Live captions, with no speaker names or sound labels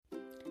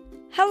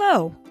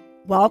Hello,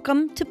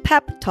 welcome to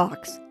Pep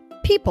Talks,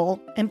 People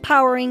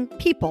Empowering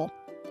People,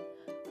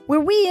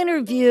 where we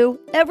interview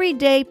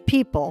everyday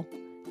people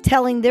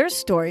telling their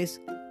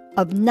stories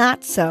of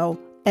not-so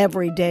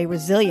everyday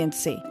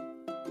resiliency.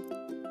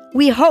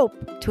 We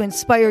hope to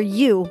inspire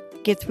you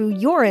get through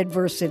your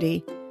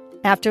adversity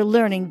after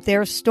learning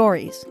their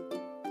stories.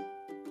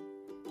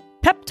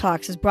 Pep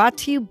Talks is brought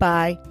to you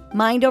by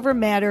Mind Over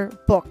Matter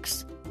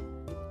Books,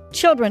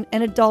 children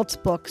and adults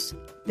books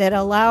that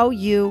allow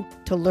you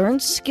to learn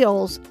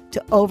skills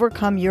to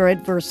overcome your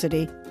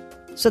adversity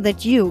so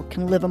that you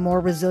can live a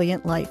more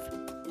resilient life.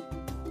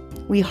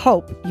 We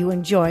hope you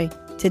enjoy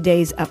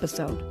today's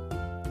episode.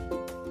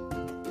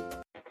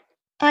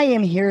 I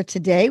am here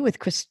today with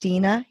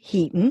Christina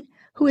Heaton,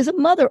 who is a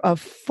mother of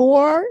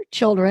 4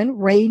 children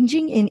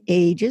ranging in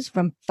ages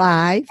from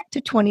 5 to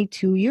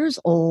 22 years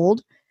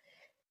old.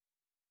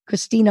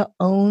 Christina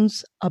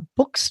owns a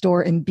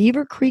bookstore in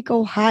Beaver Creek,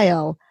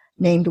 Ohio,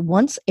 named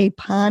Once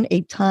Upon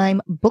a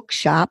Time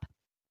Bookshop,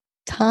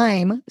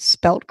 time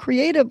spelt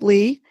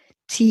creatively,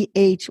 Thyme,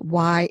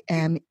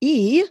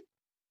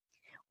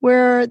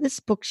 where this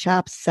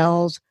bookshop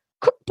sells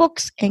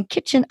cookbooks and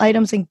kitchen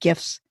items and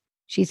gifts.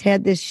 She's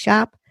had this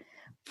shop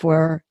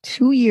for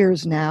 2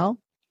 years now.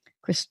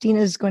 Christina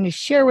is going to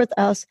share with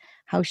us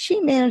how she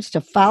managed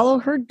to follow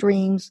her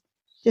dreams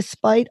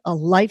despite a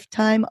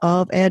lifetime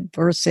of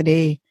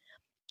adversity.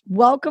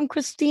 Welcome,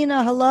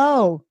 Christina.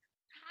 Hello.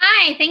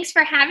 Hi, thanks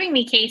for having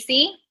me,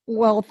 Casey.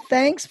 Well,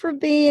 thanks for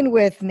being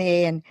with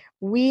me. And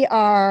we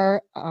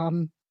are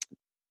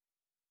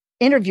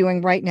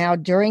interviewing right now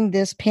during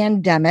this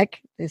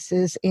pandemic. This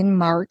is in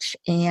March,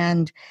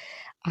 and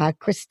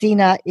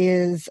Christina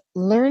is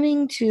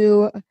learning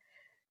to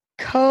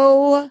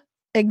coexist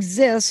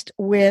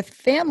with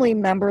family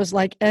members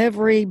like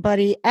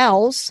everybody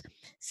else,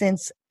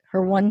 since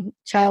her one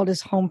child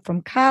is home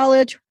from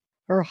college.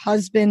 Her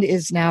husband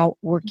is now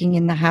working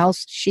in the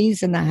house.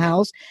 She's in the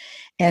house.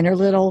 And her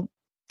little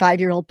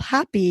 5-year-old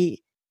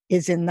Poppy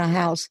is in the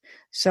house.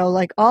 So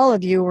like all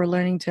of you, we're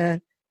learning to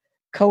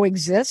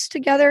coexist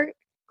together.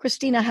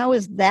 Christina, how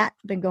has that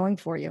been going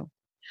for you?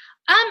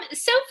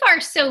 So far,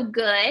 so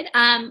good.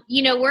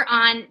 We're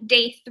on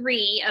day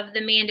 3 of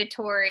the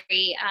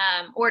mandatory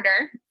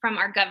order from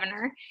our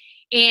governor.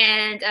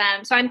 And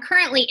so I'm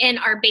currently in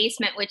our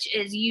basement, which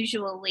is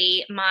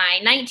usually my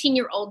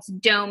 19-year-old's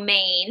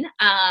domain.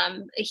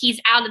 He's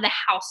out of the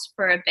house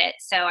for a bit.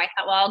 So I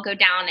thought, well, I'll go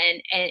down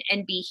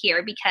and be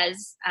here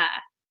because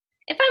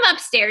if I'm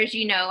upstairs,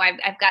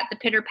 I've got the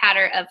pitter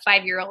patter of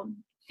 5-year-old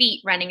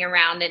feet running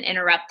around and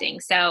interrupting.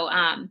 So,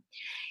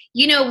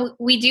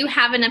 we do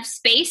have enough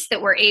space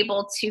that we're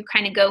able to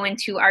kind of go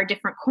into our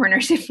different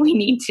corners if we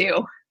need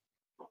to.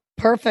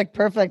 Perfect.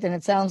 And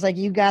it sounds like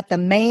you got the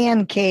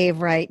man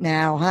cave right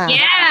now, huh?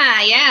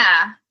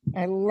 Yeah.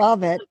 I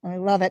love it.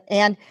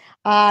 And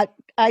I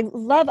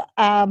love,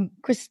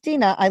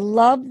 Christina, I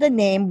love the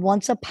name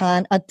Once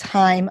Upon a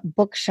Time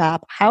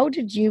Bookshop. How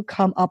did you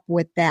come up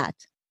with that?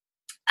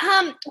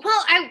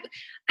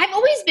 I've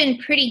always been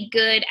pretty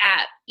good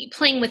at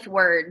playing with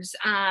words.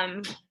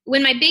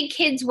 When my big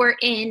kids were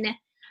in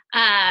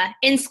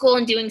school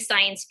and doing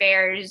science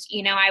fairs,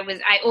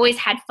 I always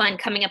had fun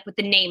coming up with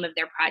the name of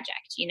their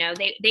project.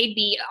 They'd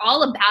be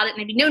all about it, and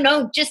they'd be,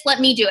 no, just let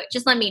me do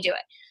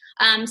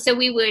it. So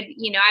we would,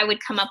 I would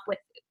come up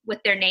with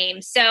their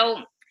names. So,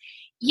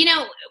 when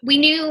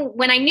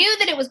I knew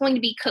that it was going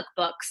to be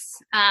cookbooks,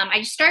 I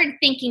just started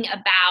thinking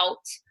about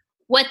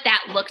what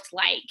that looked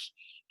like.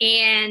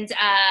 And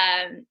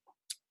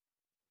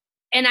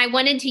I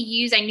wanted to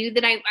use, I knew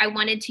that I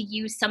wanted to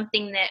use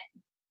something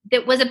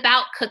that was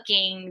about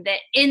cooking that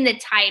in the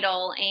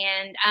title.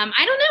 And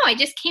I don't know, I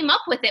just came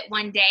up with it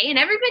one day and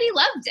everybody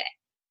loved it.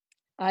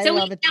 I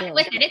love it too.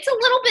 With it. It's a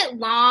little bit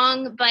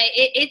long, but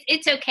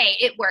it's okay.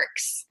 It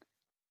works.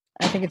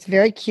 I think it's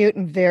very cute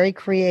and very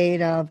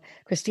creative,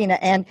 Christina.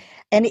 And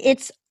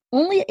it's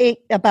only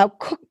about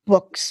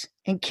cookbooks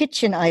and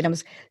kitchen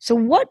items. So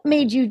what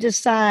made you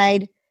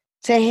decide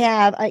to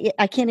have,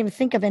 I can't even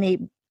think of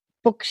any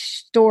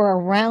bookstore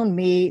around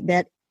me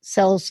that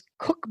sells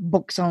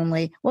cookbooks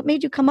only. What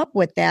made you come up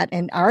with that?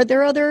 And are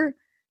there other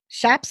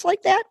shops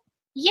like that?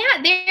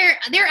 Yeah, there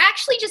are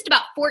actually just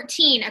about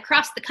 14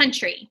 across the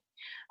country,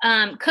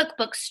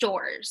 cookbook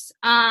stores.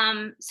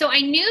 So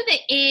I knew that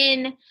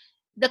in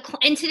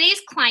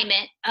today's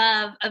climate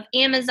of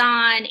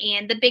Amazon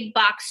and the big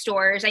box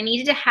stores, I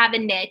needed to have a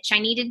niche. I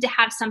needed to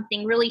have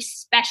something really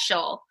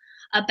special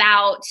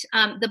about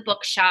the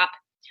bookshop.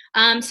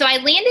 So I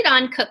landed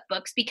on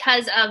cookbooks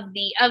because of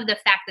the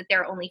fact that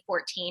there are only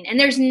 14, and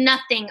there's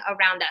nothing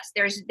around us.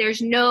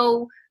 There's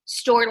no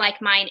store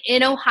like mine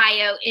in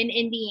Ohio, in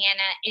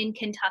Indiana, in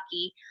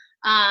Kentucky,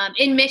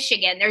 in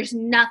Michigan. There's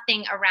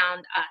nothing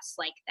around us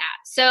like that.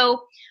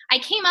 So I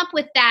came up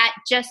with that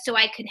just so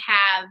I could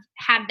have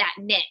that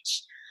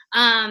niche.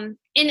 And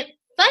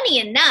funny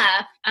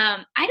enough,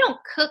 I don't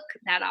cook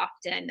that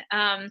often.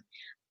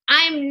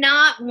 I'm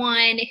not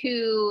one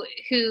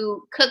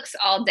who cooks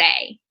all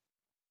day.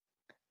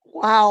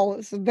 Wow.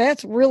 So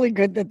that's really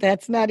good that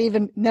that's not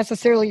even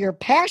necessarily your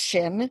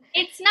passion.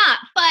 It's not,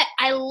 but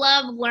I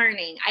love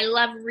learning. I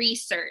love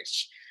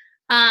research.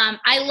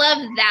 I love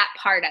that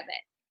part of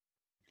it.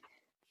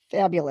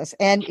 Fabulous.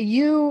 And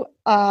you,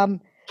 so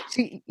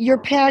your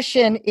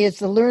passion is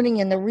the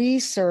learning and the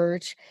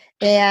research.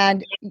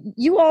 And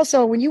you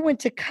also, when you went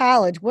to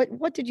college,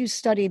 what did you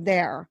study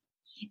there?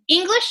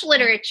 English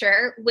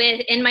literature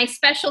and my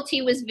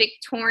specialty was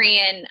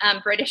Victorian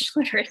British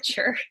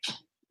literature.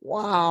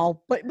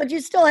 Wow. But you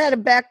still had a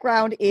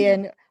background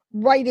in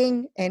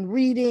writing and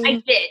reading.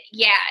 I did.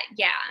 Yeah.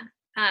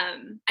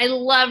 I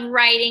love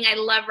writing. I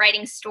love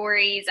writing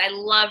stories. I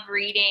love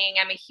reading.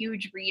 I'm a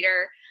huge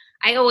reader.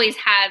 I always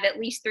have at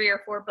least 3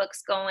 or 4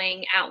 books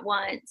going at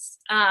once.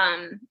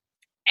 And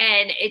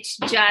it's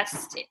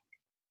just,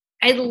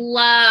 I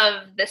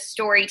love the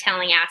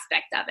storytelling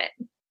aspect of it.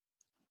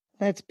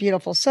 That's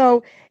beautiful.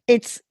 So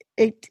it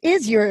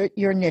is your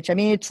niche. I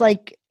mean, it's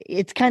like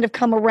it's kind of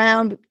come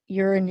around.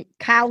 You're in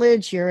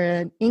college, you're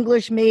an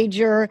English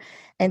major,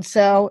 and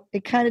so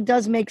it kind of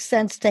does make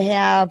sense to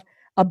have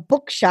a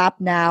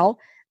bookshop now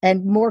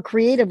and more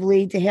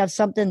creatively to have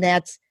something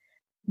that's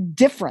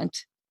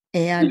different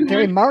and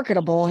very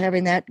marketable,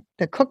 having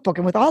the cookbook.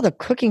 And with all the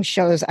cooking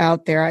shows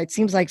out there, it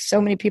seems like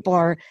so many people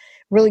are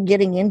really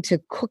getting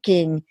into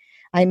cooking.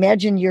 I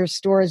imagine your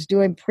store is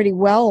doing pretty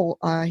well,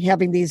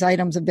 having these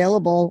items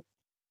available,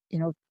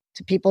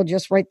 to people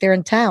just right there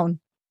in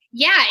town.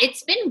 Yeah,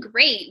 it's been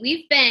great.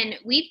 We've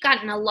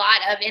gotten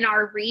in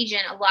our region,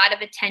 a lot of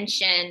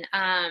attention,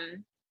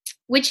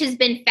 which has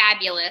been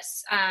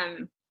fabulous.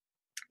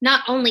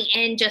 Not only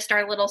in just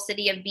our little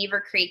city of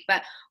Beaver Creek,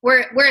 but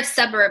we're a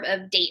suburb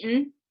of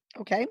Dayton.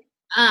 Okay.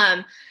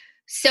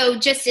 So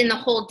just in the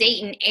whole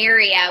Dayton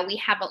area,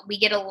 we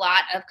get a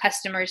lot of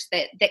customers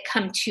that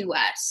come to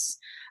us.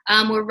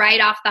 We're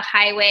right off the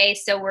highway,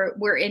 so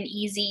we're in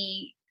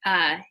easy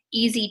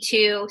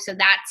too. So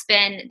that's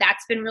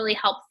been really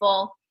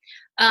helpful.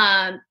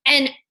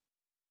 And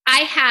I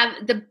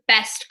have the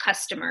best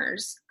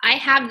customers. I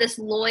have this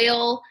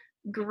loyal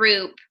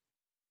group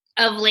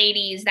of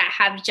ladies that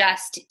have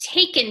just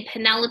taken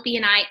Penelope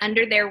and I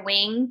under their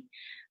wing.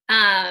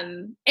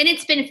 And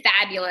it's been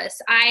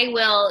fabulous. I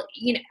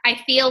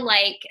feel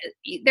like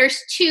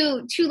there's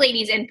two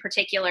ladies in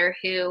particular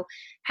who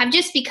have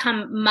just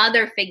become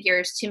mother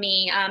figures to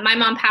me. My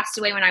mom passed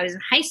away when I was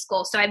in high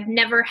school, so I've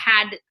never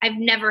had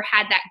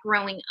that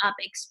growing up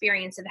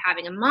experience of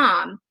having a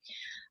mom.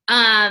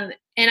 And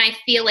I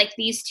feel like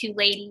these 2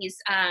 ladies,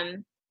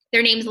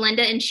 their names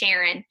Linda and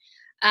Sharon,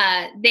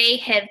 they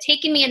have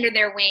taken me under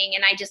their wing,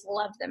 and I just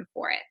love them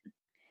for it.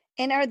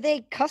 And are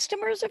they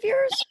customers of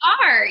yours?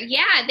 They are.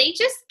 Yeah. They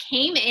just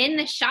came in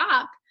the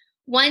shop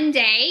one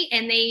day,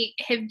 and they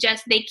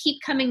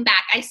keep coming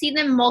back. I see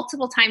them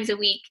multiple times a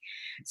week.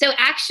 So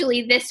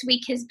actually this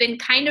week has been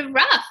kind of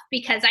rough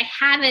because I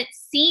haven't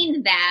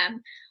seen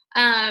them.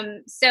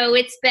 So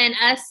it's been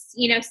us,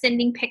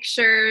 sending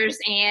pictures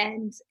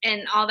and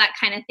all that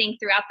kind of thing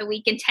throughout the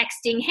week, and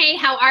texting, "Hey,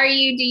 how are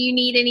you? Do you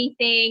need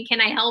anything?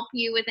 Can I help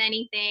you with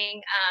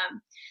anything?"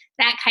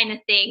 That kind of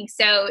thing.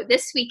 So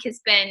this week has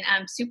been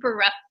super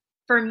rough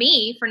for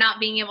me for not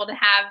being able to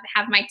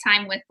have my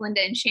time with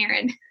Linda and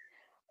Sharon.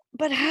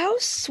 But how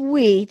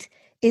sweet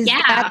is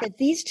that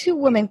these 2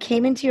 women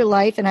came into your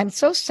life, and I'm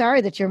so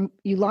sorry that you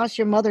lost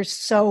your mother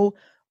so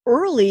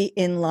early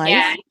in life.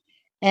 Yeah.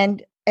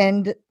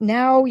 And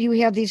now you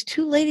have these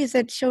 2 ladies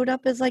that showed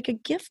up as like a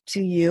gift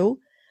to you,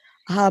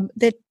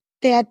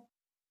 that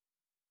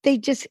they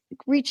just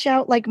reach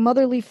out like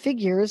motherly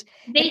figures.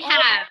 They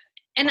have.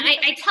 And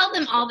I tell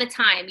them all the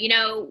time,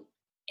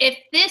 if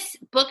this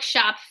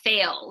bookshop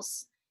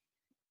fails,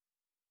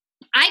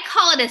 I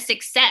call it a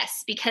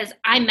success because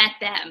I met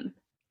them.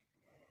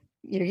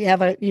 You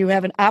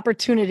have an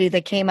opportunity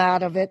that came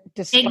out of it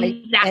despite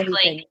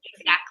anything.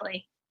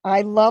 Exactly.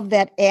 I love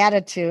that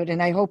attitude,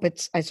 and I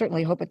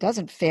certainly hope it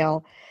doesn't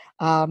fail.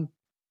 And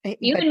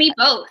me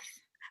both.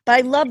 But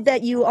I love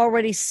that you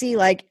already see,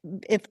 like,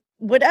 if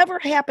whatever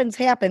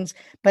happens,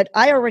 but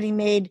I already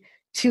made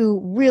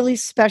 2 really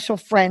special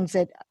friends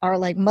that are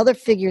like mother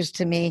figures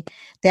to me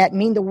that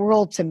mean the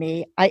world to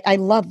me. I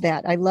love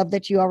that. I love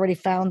that you already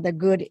found the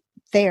good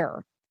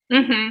there.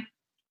 Mm-hmm.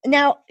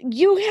 Now,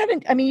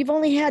 you've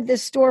only had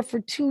this store for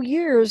 2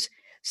 years.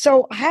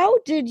 So how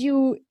did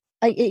you,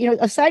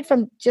 aside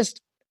from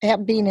just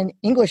being an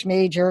English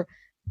major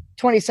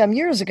 20 some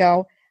years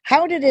ago,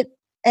 how did it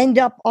end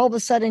up all of a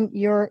sudden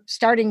you're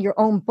starting your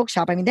own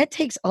bookshop? I mean, that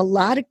takes a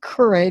lot of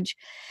courage,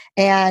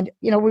 and,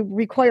 we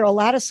require a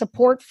lot of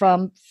support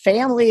from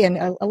family and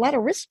a lot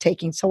of risk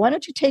taking. So why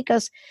don't you take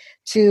us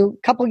to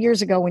a couple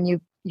years ago when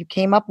you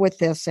came up with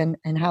this and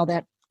how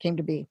that came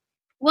to be?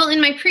 Well,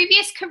 in my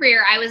previous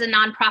career, I was a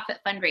nonprofit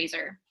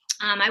fundraiser.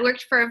 I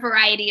worked for a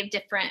variety of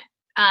different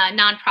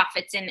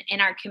nonprofits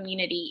in our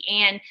community,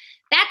 and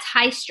that's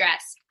high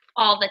stress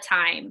all the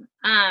time.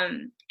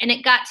 And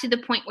it got to the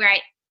point where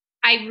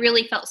I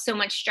really felt so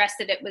much stress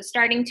that it was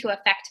starting to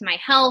affect my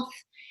health.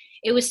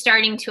 It was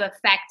starting to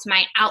affect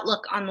my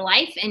outlook on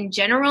life in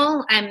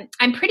general.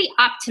 I'm pretty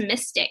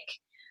optimistic.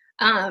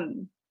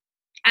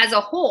 as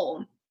a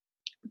whole.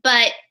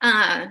 But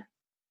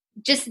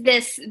just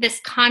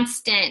this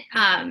constant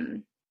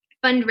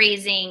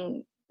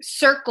fundraising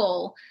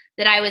circle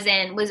that I was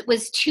in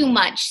was too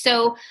much.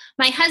 So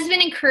my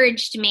husband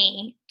encouraged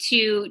me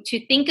to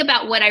think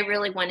about what I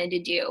really wanted to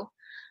do,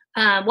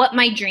 what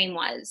my dream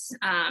was.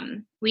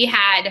 We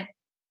had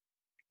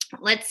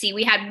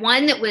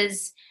one that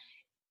was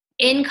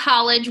in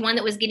college, one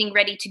that was getting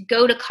ready to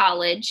go to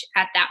college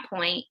at that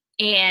point,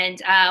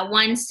 and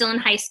one still in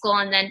high school,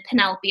 and then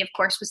Penelope, of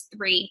course, was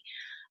 3.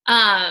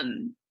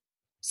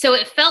 So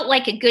it felt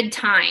like a good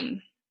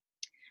time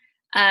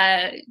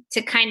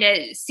to kind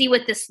of see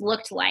what this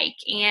looked like.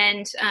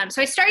 And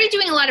so I started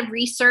doing a lot of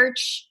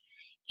research,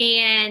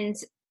 and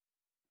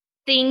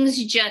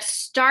things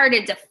just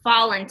started to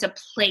fall into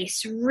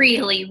place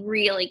really,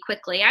 really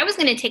quickly. I was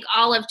going to take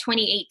all of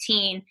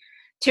 2018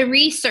 to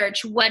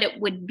research what it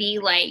would be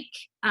like,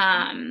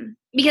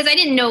 because I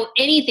didn't know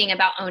anything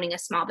about owning a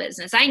small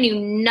business. I knew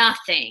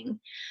nothing.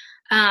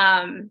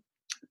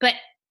 But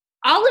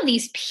all of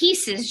these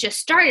pieces just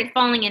started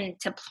falling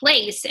into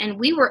place, and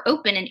we were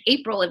open in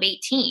April of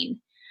 18.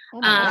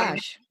 Oh my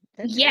gosh.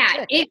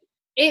 Yeah,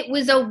 it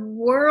was a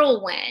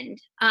whirlwind.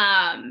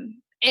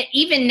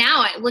 Even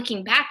now,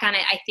 looking back on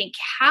it, I think,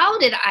 how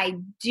did I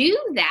do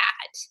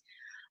that?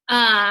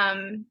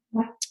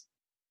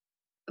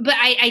 But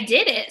I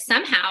did it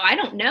somehow. I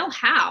don't know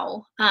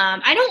how.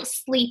 I don't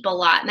sleep a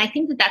lot, and I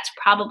think that that's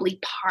probably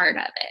part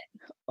of it.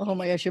 Oh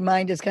my gosh, your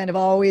mind is kind of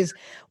always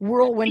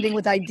whirlwinding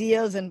with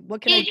ideas and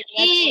what can I do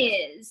next?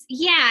 It is.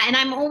 Yeah, and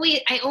I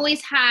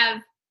always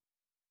have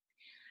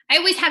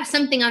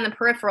something on the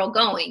peripheral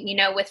going,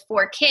 with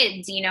 4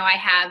 kids. I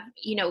have,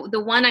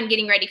 the one I'm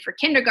getting ready for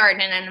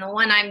kindergarten, and the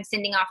one I'm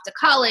sending off to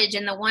college,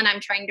 and the one I'm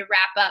trying to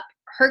wrap up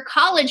her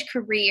college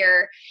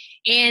career.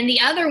 And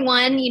the other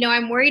one,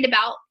 I'm worried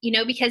about,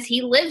 because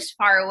he lives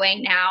far away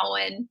now,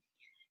 and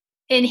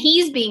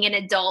he's being an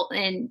adult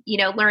and,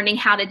 learning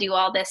how to do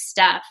all this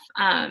stuff,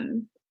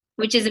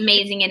 which is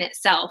amazing in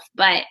itself.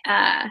 But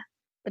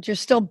you're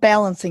still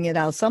balancing it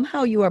out.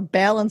 Somehow you are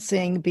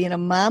balancing being a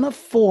mom of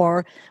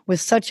 4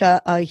 with such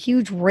a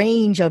huge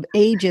range of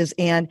ages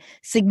and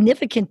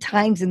significant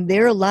times in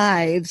their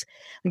lives.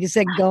 Like you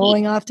said,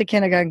 going off to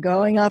kindergarten,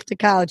 going off to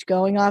college,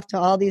 going off to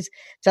all these,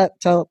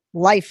 to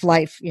life,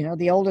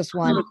 the oldest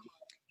one.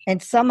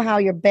 And somehow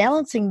you're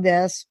balancing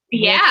this.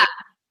 Yeah.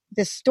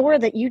 The store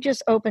that you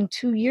just opened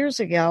 2 years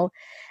ago.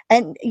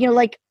 And,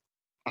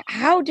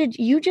 how did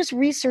you just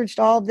researched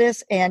all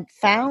this and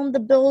found the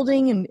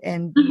building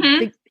and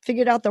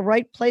figured out the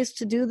right place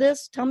to do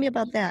this? Tell me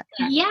about that.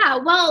 Yeah.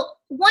 Well,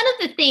 one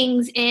of the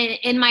things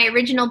in my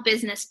original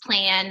business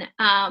plan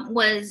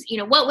was,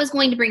 what was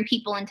going to bring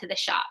people into the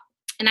shop.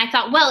 And I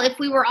thought, well, if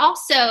we were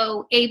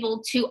also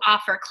able to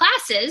offer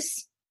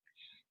classes,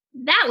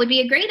 that would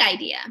be a great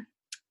idea.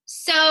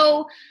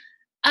 So,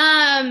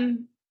 I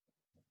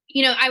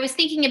was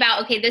thinking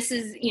about, okay, this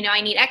is, I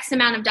need X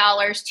amount of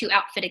dollars to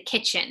outfit a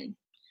kitchen.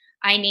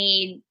 I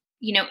need,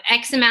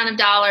 X amount of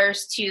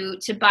dollars to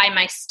buy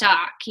my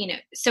stock,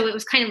 so it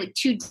was kind of like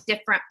 2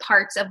 different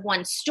parts of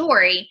one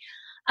story.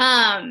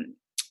 And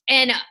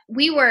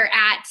we were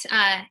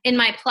at, in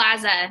my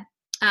plaza,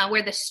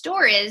 where the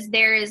store is,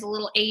 there is a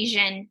little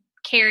Asian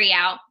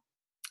carryout.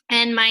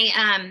 And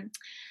my,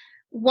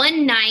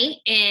 one night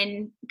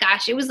in,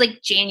 it was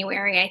like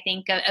January, I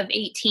think of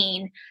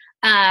 18.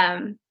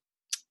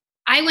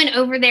 I went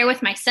over there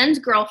with my son's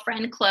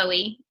girlfriend,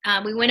 Chloe.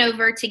 We went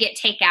over to get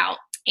takeout,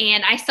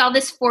 and I saw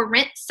this for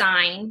rent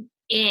sign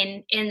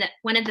in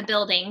one of the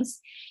buildings.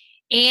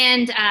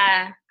 And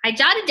I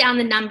jotted down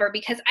the number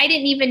because I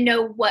didn't even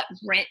know what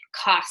rent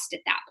cost at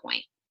that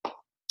point.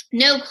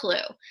 No clue.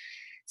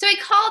 So I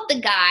called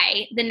the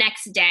guy the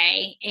next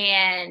day,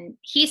 and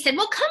he said,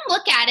 well, come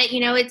look at it.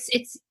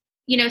 It's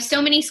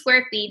so many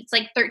square feet. It's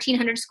like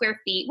 1,300 square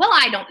feet. Well,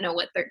 I don't know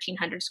what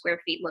 1,300 square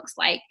feet looks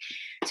like.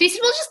 So he said,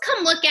 well, just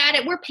come look at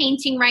it. We're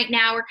painting right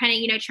now. We're kind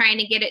of, trying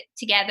to get it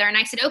together. And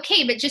I said,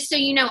 okay, but just so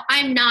you know,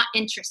 I'm not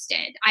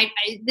interested.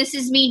 This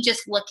is me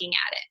just looking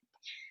at it.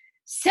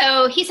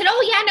 So he said,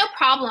 oh yeah, no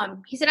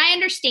problem. He said, I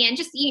understand.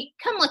 Just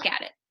come look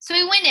at it. So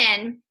we went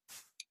in,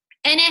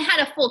 and it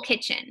had a full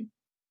kitchen.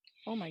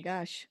 Oh my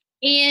gosh.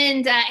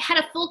 And it had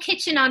a full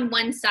kitchen on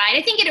one side.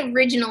 I think it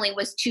originally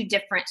was 2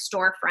 different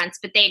storefronts,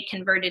 but they had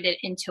converted it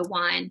into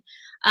one.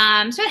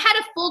 So it had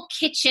a full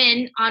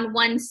kitchen on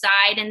one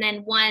side, and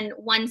then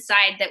one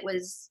side that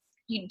was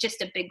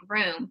just a big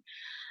room.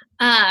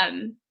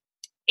 And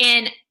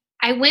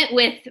I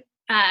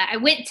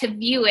went to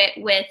view it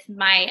with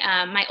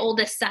my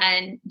oldest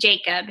son,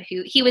 Jacob,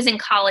 who he was in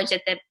college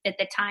at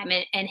the time,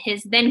 and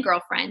his then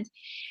girlfriend.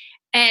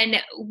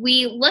 And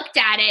we looked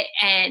at it,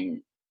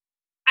 and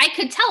I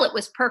could tell it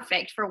was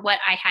perfect for what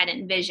I had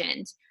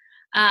envisioned.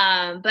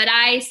 But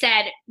I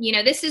said,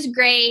 this is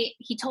great.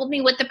 He told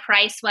me what the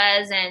price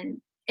was. And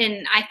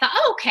I thought,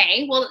 oh,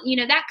 okay, well,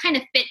 that kind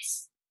of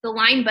fits the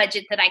line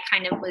budget that I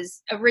kind of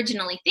was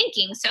originally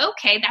thinking. So,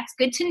 okay, that's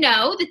good to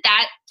know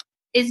that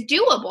is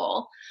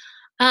doable.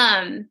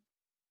 And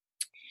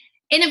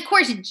And of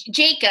course,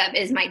 Jacob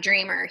is my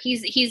dreamer.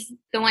 He's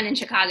the one in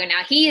Chicago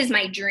now. He is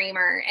my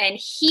dreamer. And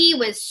he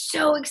was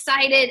so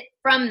excited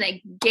from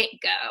the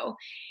get-go.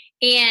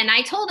 And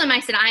I told him, I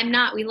said,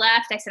 we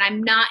left. I said,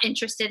 I'm not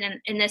interested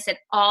in this at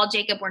all,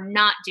 Jacob. We're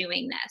not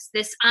doing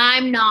this.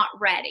 I'm not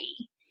ready.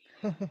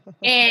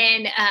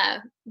 And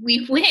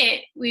we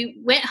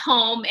went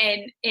home,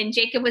 and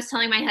Jacob was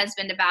telling my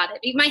husband about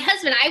it. My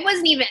husband, I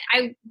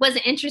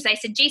wasn't interested. I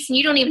said, Jason,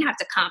 you don't even have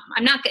to come.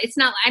 I'm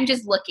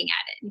just looking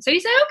at it. And so he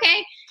said,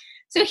 okay.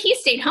 So he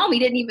stayed home. He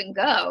didn't even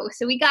go.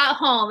 So we got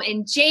home,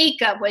 and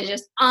Jacob was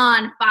just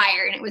on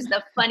fire, and it was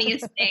the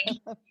funniest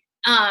thing.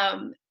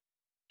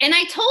 And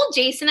I told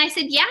Jason, I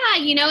said, yeah,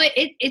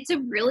 it's a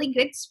really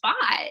good spot.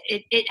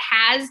 It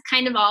has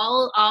kind of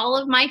all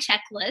of my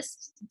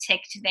checklists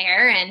ticked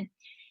there. And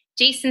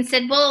Jason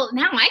said, well,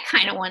 now I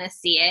kind of want to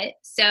see it.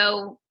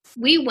 So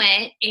we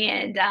went,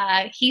 and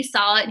he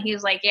saw it, and he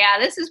was like, yeah,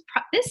 this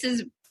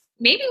is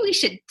maybe we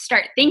should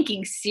start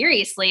thinking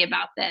seriously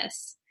about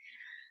this.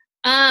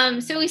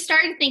 So we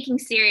started thinking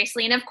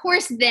seriously. And of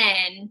course,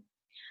 then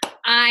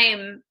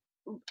I'm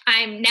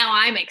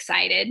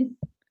excited.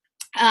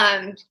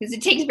 Because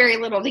it takes very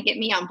little to get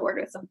me on board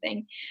with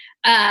something.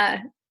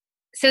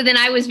 So then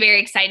I was very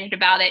excited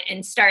about it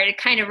and started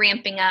kind of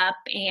ramping up,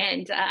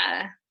 and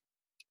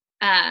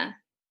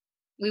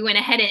we went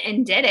ahead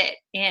and did it.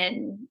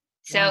 And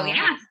so, wow.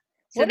 Yeah,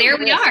 so there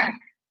we are.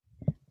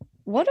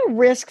 What a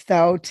risk,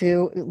 though,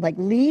 to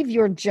leave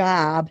your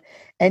job,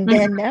 and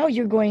then now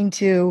you're going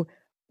to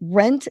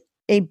rent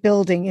a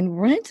building, and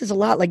rent is a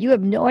lot. You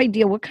have no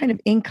idea what kind of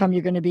income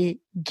you're going to be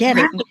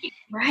getting.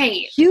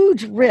 Right.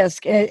 Huge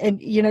risk.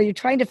 And you're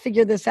trying to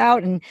figure this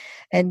out,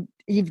 and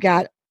you've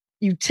got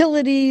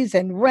utilities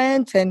and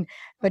rent,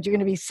 but you're going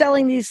to be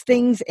selling these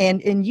things,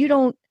 and you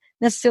don't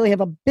necessarily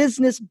have a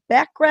business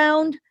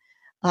background.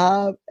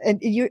 I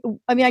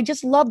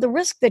just love the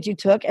risk that you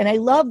took. And I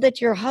love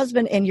that your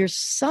husband and your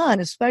son,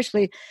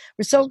 especially,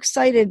 were so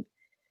excited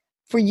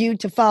for you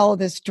to follow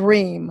this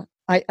dream.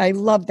 I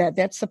love that.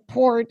 That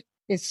support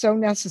is so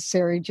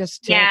necessary.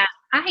 Yeah,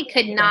 I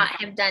could not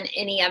have done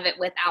any of it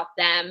without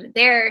them.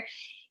 The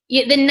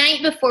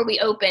night before we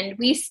opened,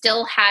 we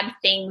still had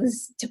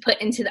things to put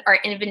into our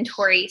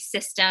inventory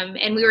system,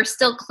 and we were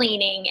still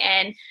cleaning.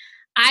 And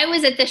I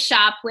was at the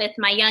shop with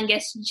my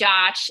youngest,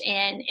 Josh,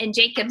 and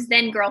Jacob's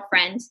then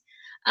girlfriend.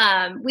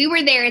 We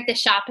were there at the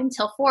shop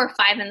until 4 or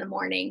 5 in the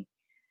morning,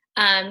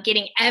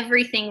 getting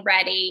everything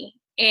ready.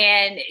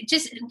 And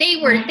just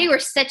they were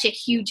such a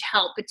huge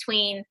help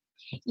between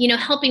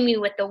helping me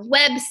with the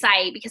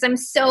website, because I'm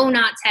so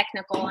not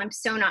technical.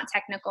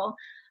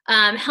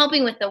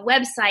 Helping with the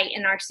website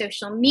and our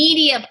social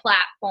media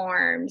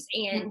platforms,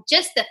 and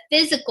just the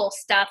physical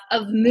stuff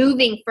of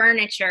moving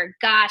furniture.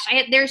 Gosh,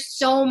 there's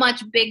so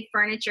much big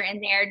furniture in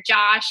there.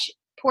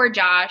 Poor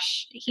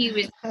Josh, he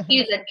was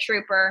a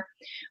trooper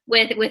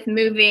with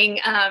moving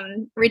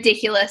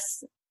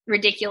ridiculous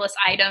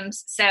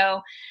items.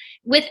 So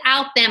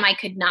without them, I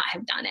could not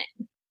have done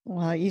it.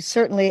 Well, you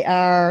certainly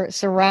are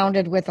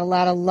surrounded with a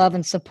lot of love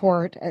and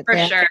support. For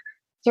sure.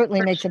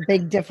 Certainly makes a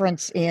big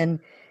difference in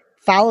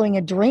following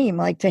a dream.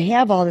 To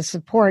have all the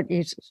support,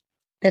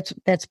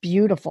 that's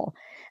beautiful.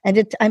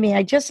 And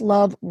I just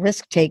love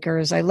risk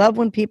takers. I love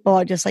when people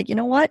are just you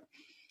know what?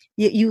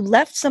 You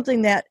left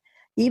something that,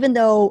 even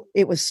though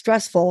it was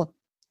stressful,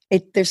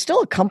 there's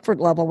still a comfort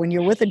level when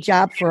you're with a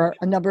job for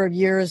a number of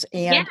years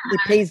and it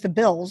pays the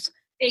bills.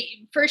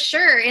 For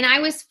sure. And I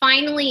was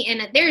finally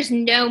there's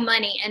no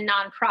money in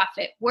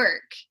nonprofit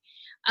work.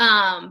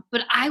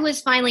 But I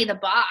was finally the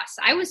boss.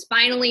 I was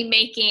finally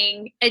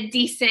making a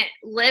decent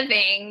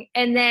living.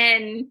 And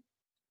then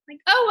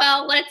oh,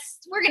 well,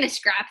 we're going to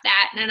scrap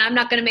that. And I'm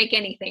not going to make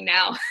anything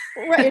now.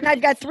 Right. And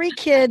I've got 3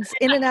 kids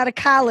in and out of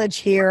college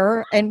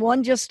here, and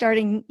one just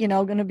starting,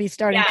 going to be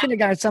starting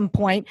kindergarten at some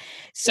point.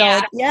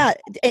 So yeah.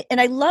 And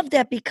I love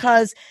that,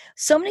 because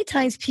so many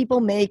times people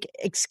make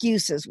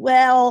excuses.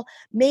 Well,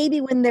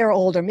 maybe when they're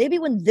older, maybe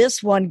when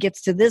this one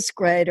gets to this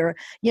grade, or,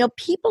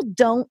 people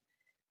don't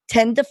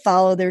tend to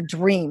follow their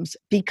dreams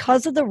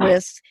because of the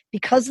risks,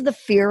 because of the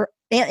fear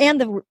and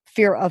the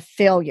fear of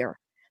failure.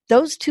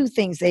 Those 2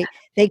 things,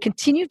 they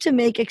continue to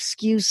make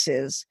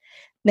excuses.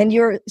 Then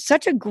you're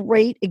such a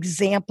great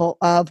example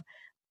of,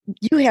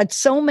 you had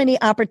so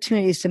many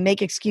opportunities to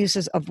make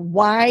excuses of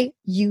why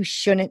you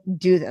shouldn't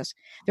do this.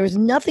 There was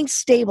nothing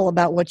stable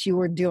about what you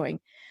were doing.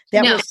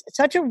 That was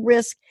such a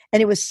risk,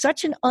 and it was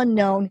such an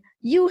unknown.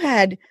 You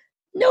had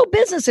no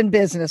business in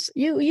business.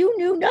 You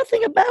knew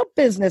nothing about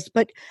business,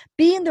 but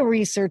being the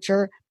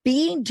researcher,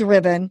 being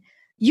driven,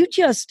 you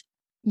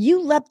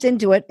leapt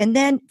into it. And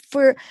then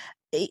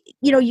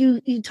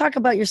you talk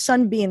about your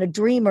son being a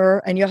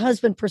dreamer and your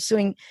husband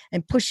pursuing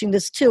and pushing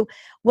this too.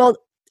 Well,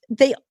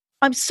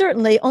 I'm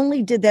certain they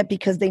only did that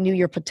because they knew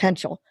your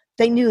potential.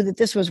 They knew that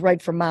this was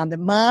right for Mom, that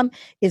Mom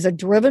is a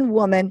driven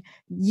woman.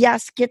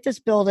 Yes, get this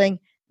building.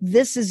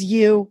 This is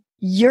you.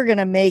 you're going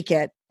to make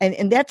it.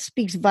 And that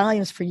speaks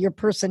volumes for your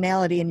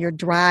personality and your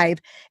drive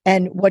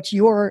and what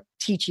you're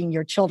teaching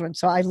your children.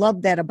 So I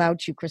love that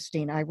about you,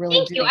 Christine. I really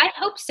Thank do. you. I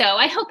hope so.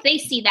 I hope they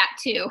see that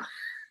too.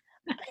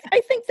 I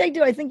think they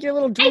do. I think your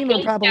little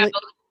dreamer probably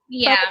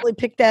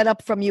picked that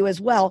up from you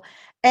as well.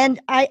 And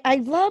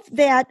I love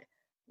that,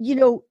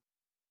 you're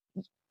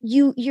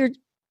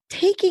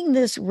taking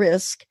this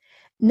risk,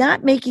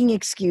 not making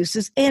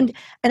excuses. And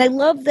I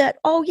love that,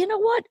 oh, you know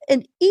what?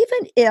 And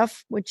even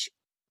if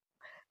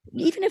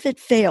it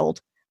failed,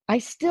 I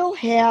still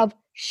have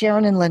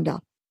Sharon and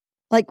Linda.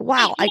 Like,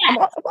 wow, I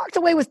walked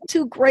away with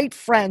two great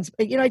friends.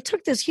 I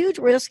took this huge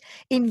risk,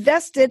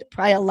 invested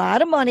probably a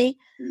lot of money,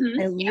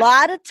 a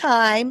lot of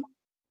time.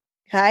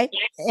 Okay.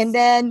 Yes. And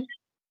then,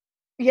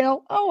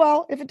 oh,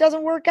 well, if it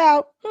doesn't work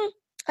out,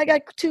 I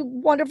got two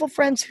wonderful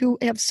friends who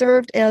have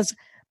served as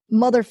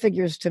mother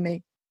figures to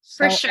me.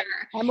 So for sure.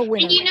 I'm a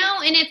winner.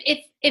 And, and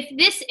if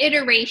this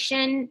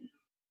iteration,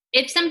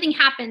 if something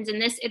happens and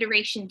this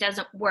iteration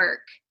doesn't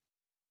work,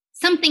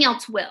 something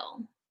else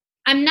will.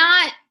 I'm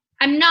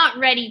not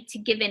ready to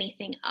give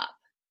anything up.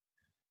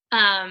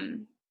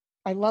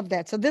 I love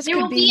that. So there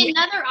will be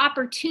another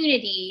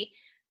opportunity.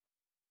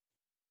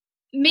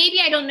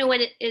 Maybe I don't know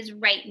what it is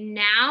right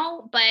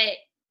now, but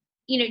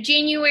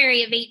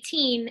January of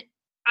 18,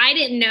 I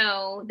didn't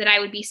know that I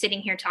would be sitting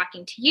here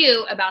talking to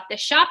you about the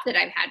shop that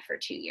I've had for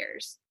 2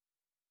 years.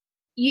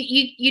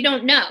 You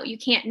don't know. You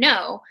can't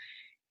know.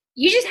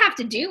 You just have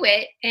to do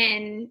it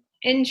and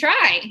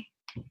try.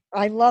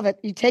 I love it.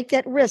 You take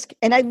that risk.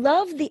 And I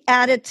love the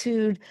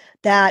attitude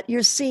that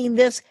you're seeing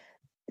this.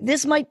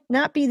 This might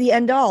not be the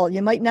end all.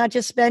 You might not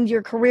just spend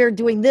your career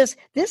doing this.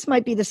 This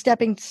might be the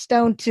stepping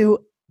stone to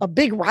a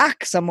big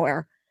rock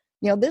somewhere.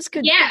 This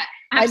could. Yeah,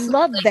 absolutely. I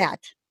love that.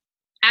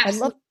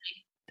 Absolutely.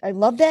 I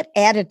love that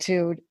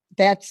attitude.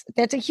 That's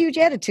a huge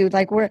attitude.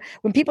 Like when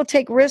people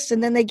take risks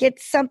and then they get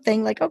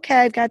something like, okay,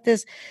 I've got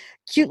this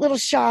cute little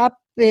shop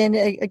in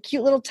a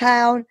cute little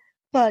town,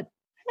 but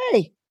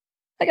hey,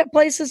 I got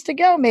places to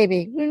go.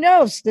 Maybe, who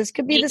knows? This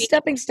could be the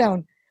stepping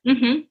stone.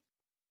 Mm-hmm.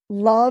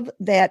 Love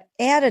that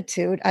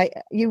attitude.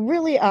 You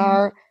really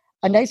are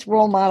a nice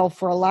role model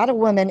for a lot of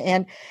women,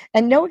 and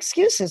no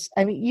excuses.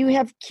 I mean, you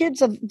have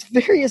kids of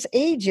various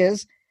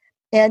ages,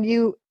 and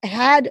you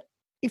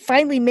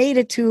finally made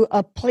it to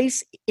a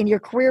place in your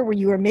career where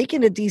you were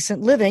making a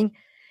decent living,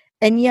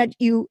 and yet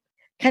you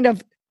kind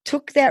of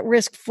took that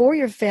risk for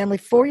your family,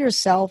 for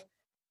yourself,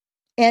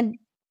 and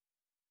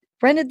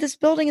rented this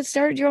building and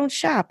started your own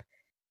shop.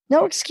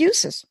 No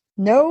excuses.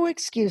 No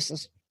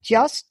excuses.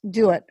 Just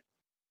do it.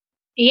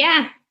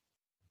 Yeah.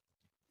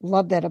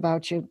 Love that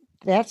about you.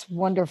 That's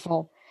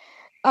wonderful.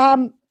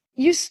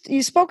 You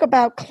spoke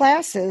about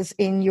classes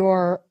in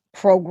your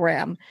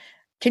program.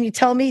 Can you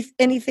tell me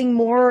anything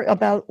more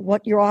about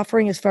what you're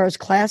offering as far as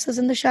classes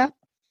in the shop?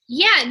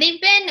 Yeah, they've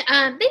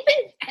had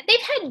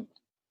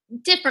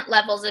different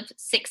levels of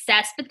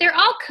success, but they're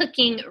all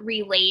cooking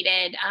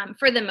related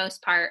for the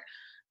most part.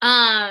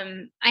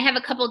 I have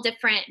a couple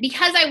different,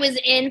 because I was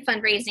in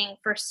fundraising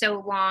for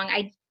so long,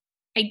 I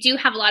do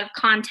have a lot of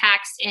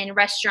contacts in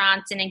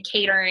restaurants and in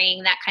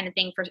catering, that kind of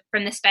thing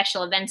from the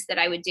special events that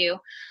I would do.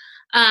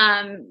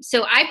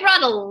 So I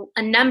brought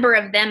a number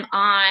of them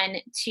on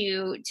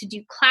to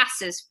do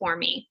classes for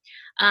me.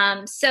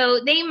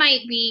 So they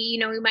might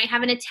be, we might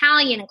have an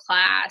Italian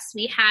class.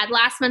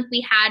 Last month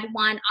we had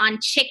one on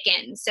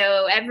chicken.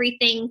 So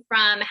everything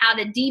from how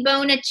to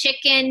debone a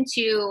chicken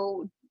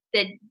to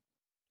the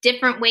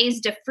different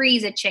ways to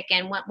freeze a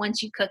chicken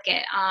once you cook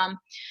it.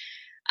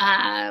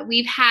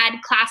 We've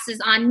had classes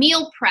on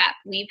meal prep.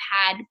 We've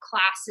had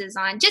classes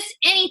on just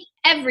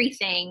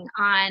everything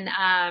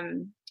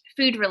on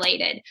food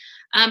related.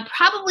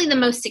 Probably the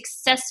most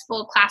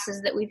successful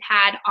classes that we've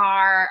had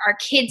are our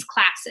kids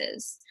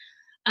classes.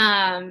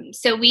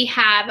 So we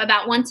have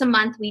about once a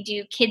month we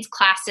do kids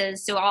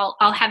classes. So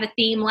I'll have a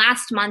theme.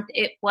 Last month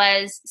it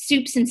was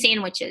soups and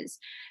sandwiches.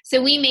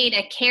 So we made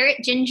a carrot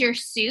ginger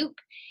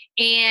soup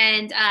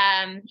and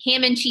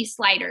ham and cheese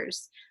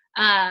sliders.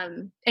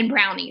 And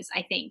brownies,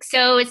 I think.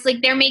 So it's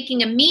like they're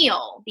making a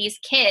meal, these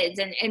kids,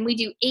 and we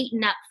do 8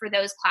 and up for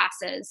those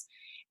classes.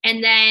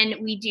 And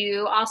then we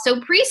do also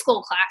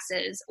preschool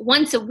classes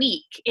once a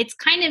week. It's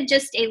kind of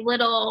just a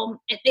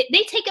little,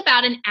 they take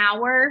about an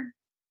hour,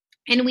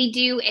 and we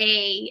do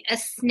a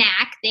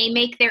snack. They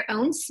make their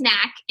own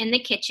snack in the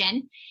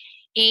kitchen.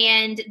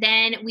 And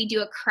then we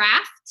do a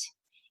craft,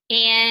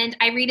 and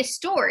I read a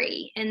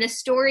story, and the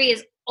story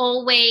is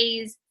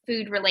always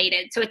food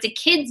related. So it's a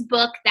kid's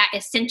book that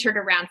is centered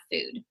around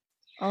food.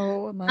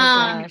 Oh my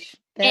gosh.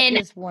 That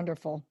is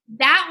wonderful.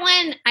 That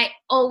one I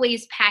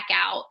always pack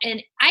out.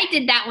 And I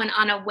did that one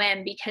on a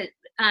whim because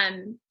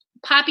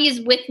Poppy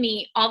is with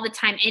me all the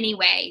time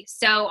anyway.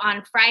 So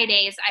on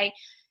Fridays, I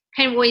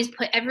kind of always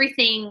put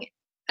everything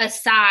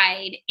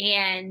aside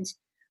and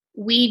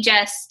we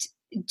just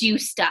do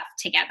stuff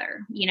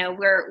together.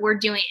 We're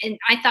doing, and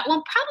I thought,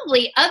 well,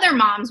 probably other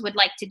moms would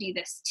like to do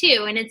this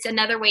too. And it's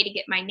another way to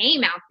get my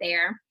name out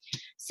there.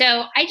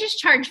 So I just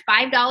charge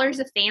 $5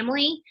 a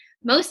family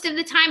most of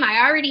the time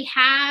I already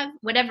have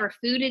whatever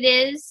food it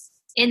is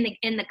in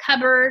the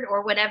cupboard,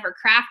 or whatever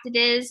craft it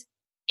is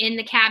in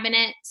the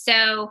cabinet.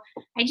 So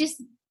I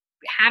just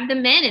have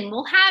them in, and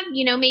we'll have,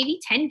 maybe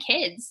 10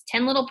 kids,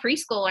 10 little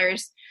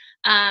preschoolers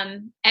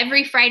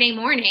every Friday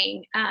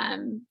morning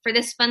for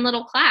this fun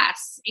little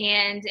class.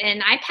 And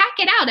I pack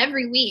it out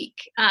every week.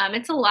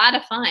 It's a lot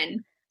of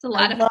fun. It's a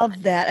lot of fun. I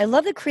love that. I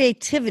love the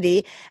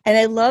creativity, and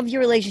I love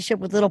your relationship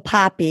with little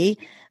Poppy.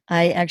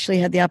 I actually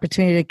had the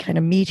opportunity to kind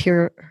of meet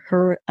her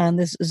on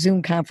this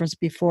Zoom conference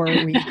before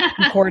we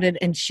recorded,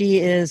 and she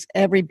is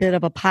every bit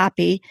of a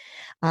Poppy,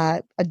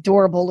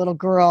 adorable little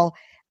girl.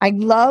 I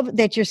love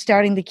that you're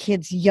starting the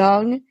kids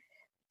young,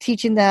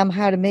 teaching them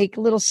how to make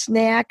a little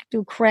snack,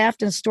 do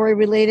craft and story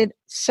related.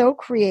 So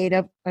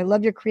creative. I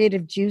love your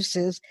creative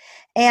juices.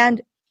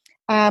 And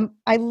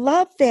I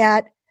love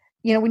that,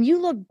 when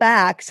you look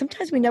back,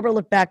 sometimes we never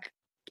look back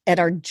at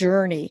our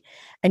journey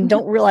and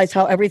don't realize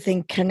how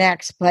everything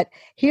connects. But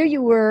here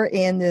you were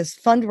in this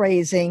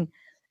fundraising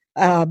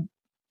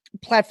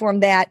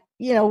platform that,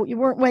 you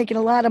weren't making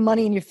a lot of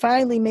money, and you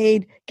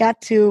finally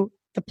got to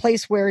the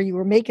place where you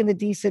were making the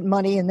decent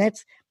money. And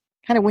that's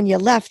kind of when you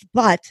left,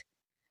 but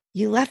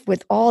you left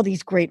with all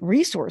these great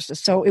resources.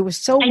 So it was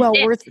so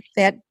worth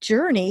that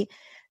journey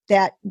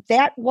that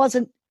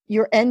wasn't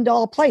your end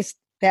all place.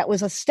 That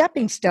was a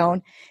stepping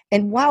stone.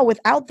 And wow,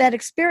 without that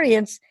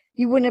experience,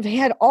 you wouldn't have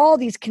had all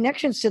these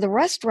connections to the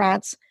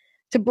restaurants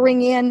to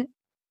bring in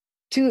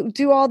to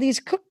do all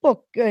these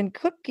cookbook and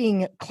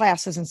cooking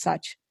classes and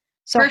such.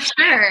 So for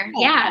sure.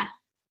 Yeah.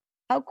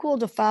 How cool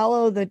to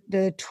follow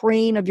the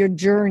train of your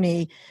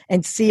journey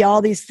and see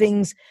all these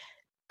things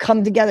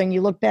come together, and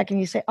you look back and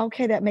you say,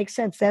 okay, that makes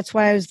sense. That's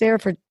why I was there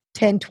for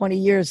 10, 20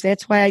 years.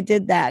 That's why I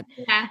did that.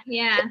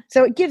 Yeah.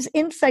 So it gives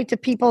insight to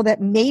people that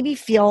maybe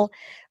feel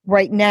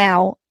right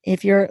now,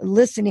 if you're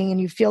listening and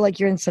you feel like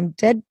you're in some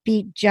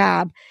deadbeat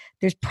job,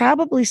 there's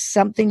probably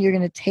something you're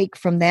going to take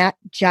from that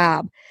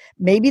job.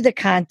 Maybe the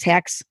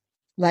context,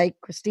 like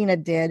Christina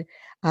did,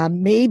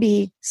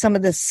 maybe some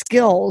of the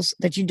skills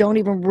that you don't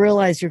even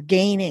realize you're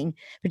gaining,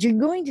 but you're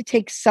going to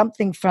take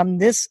something from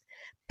this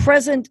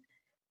present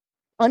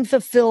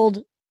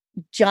unfulfilled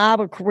job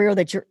or career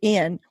that you're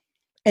in,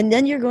 and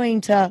then you're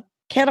going to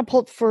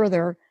catapult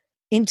further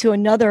into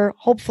another,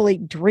 hopefully,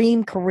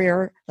 dream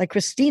career like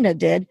Christina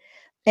did,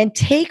 and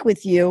take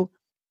with you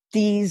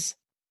these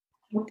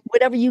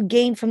whatever you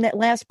gain from that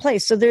last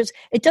place. So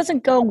it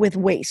doesn't go with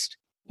waste.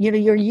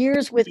 Your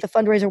years with the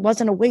fundraiser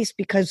wasn't a waste,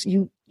 because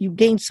you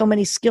gained so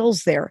many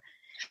skills there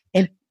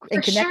and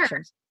connections.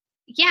 Sure.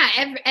 Yeah,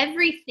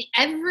 every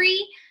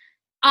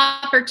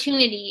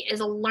opportunity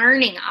is a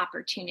learning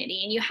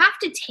opportunity, and you have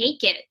to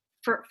take it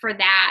for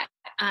that,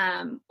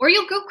 or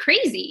you'll go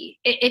crazy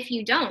if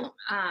you don't.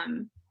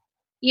 I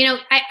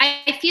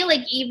feel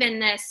like even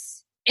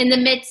this, in the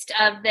midst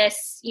of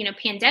this,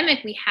 pandemic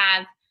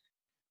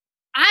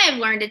I have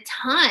learned a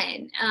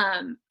ton.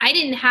 I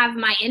didn't have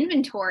my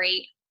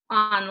inventory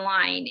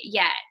online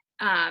yet,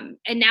 and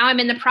now I'm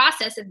in the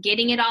process of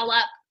getting it all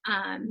up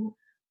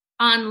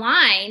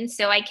online,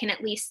 so I can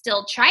at least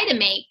still try to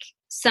make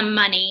some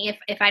money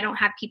if I don't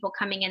have people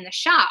coming in the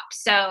shop.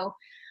 So,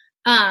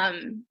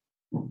 that's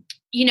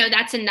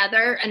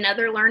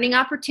another learning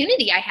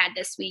opportunity I had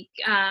this week,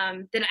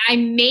 that I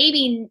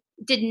maybe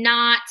did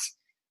not,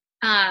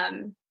 I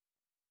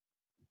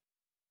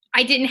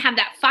didn't have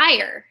that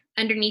fire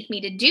underneath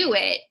me to do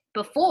it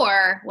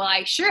before. Well,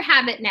 I sure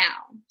have it now.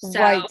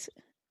 So.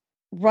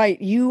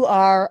 Right. You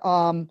are,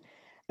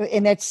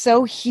 and that's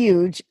so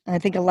huge. I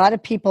think a lot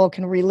of people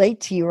can relate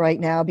to you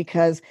right now,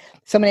 because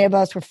so many of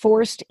us were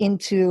forced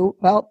into,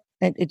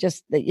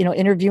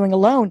 interviewing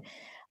alone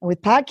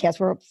with podcasts.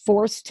 We're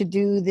forced to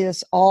do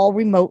this all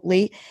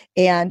remotely,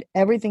 and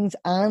everything's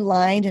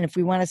online. And if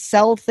we want to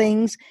sell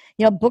things,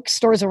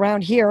 bookstores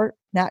around here,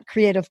 not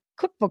creative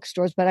cookbook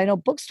stores, but I know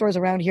bookstores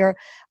around here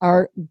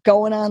are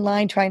going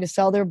online, trying to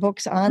sell their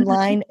books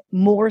online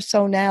more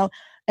so now.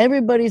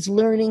 Everybody's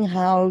learning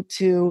how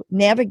to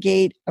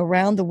navigate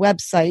around the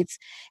websites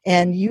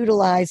and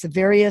utilize the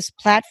various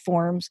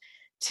platforms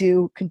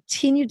to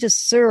continue to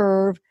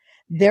serve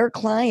their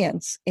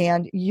clients.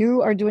 And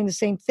you are doing the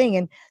same thing.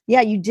 And yeah,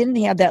 you didn't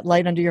have that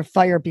light under your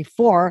fire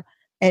before.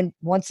 And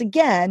once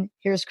again,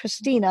 here's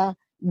Christina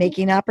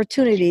making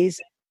opportunities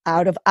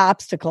out of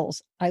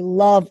obstacles. I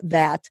love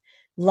that.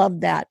 Love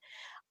that.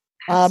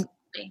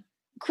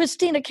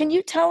 Christina, can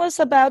you tell us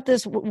about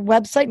this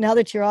website now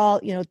that you're all,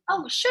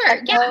 Oh,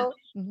 sure. Yeah.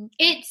 Mm-hmm.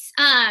 It's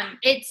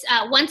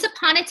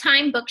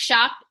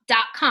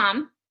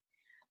onceuponatimebookshop.com.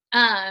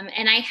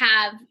 And I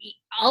have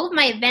all of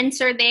my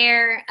events are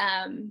there.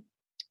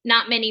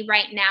 Not many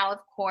right now,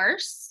 of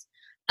course.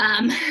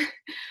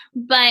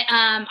 But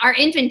our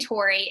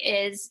inventory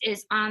is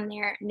on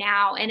there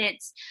now, and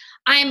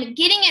I'm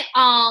getting it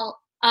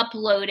all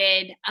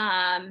uploaded.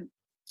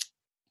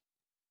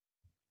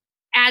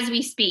 as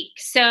we speak.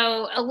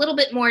 So a little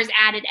bit more is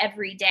added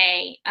every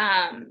day.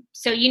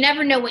 So you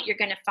never know what you're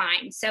going to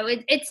find. So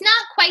it's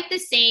not quite the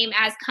same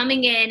as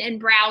coming in and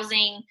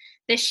browsing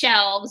the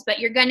shelves, but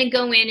you're going to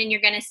go in and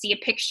you're going to see a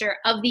picture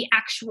of the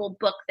actual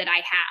book that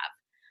I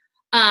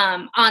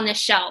have on the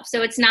shelf.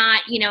 So it's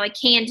not, a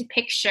canned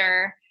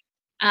picture,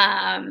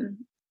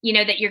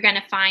 that you're going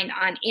to find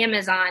on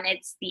Amazon.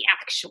 It's the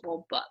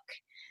actual book.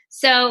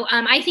 So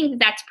I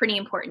think that's pretty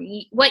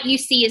important. What you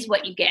see is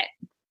what you get.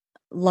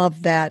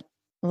 Love that.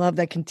 Love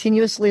that.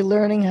 Continuously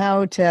learning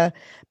how to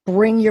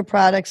bring your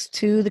products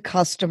to the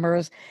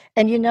customers.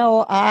 And,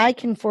 I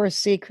can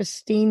foresee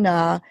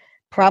Christina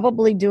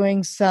probably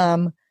doing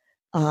some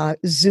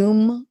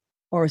Zoom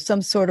or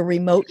some sort of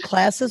remote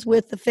classes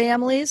with the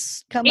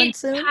families coming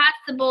soon. It's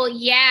possible.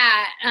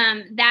 Yeah.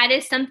 That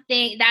is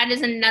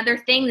another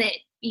thing that,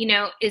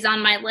 is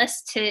on my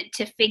list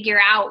to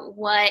figure out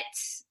what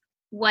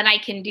I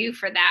can do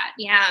for that.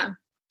 Yeah.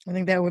 I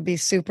think that would be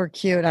super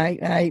cute.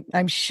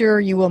 I'm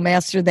sure you will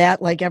master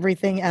that, like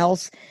everything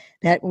else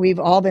that we've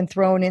all been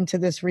thrown into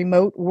this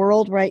remote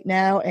world right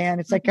now.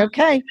 And it's like,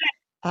 okay,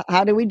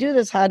 how do we do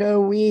this? How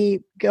do we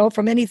go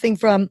from anything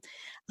from,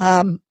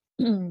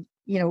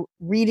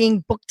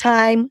 reading book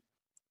time,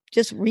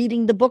 just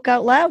reading the book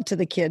out loud to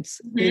the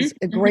kids is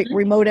a great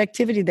remote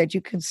activity that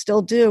you can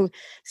still do,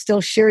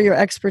 still share your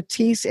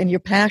expertise and your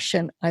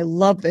passion. I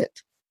love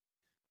it.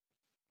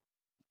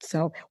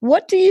 So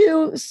what do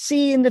you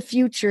see in the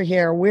future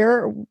here?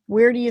 Where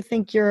do you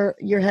think you're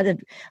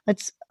headed?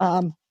 Let's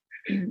pretend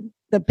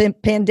the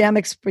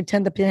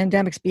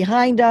pandemic's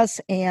behind us,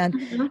 and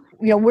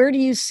where do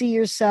you see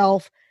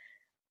yourself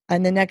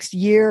in the next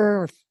year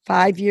or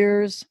 5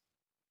 years?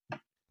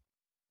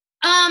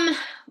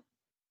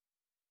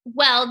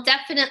 Well,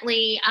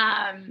 definitely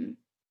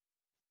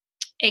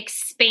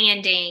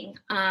expanding.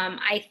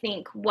 I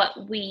think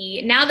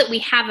now that we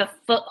have a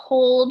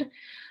foothold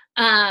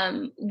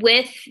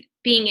with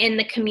being in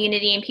the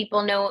community and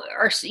people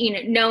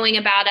knowing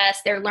about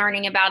us, they're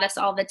learning about us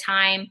all the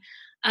time.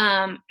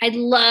 I'd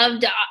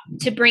love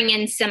to bring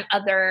in some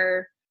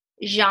other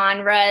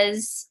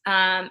genres.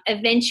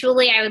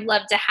 Eventually I would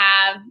love to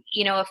have,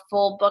 a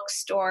full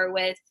bookstore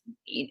with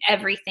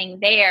everything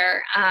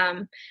there.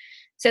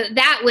 So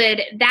that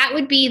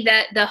would be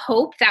the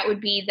hope. That would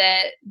be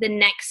the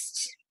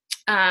next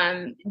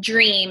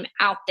dream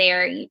out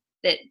there.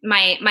 That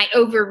my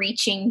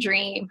overreaching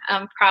dream,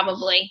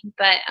 probably,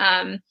 but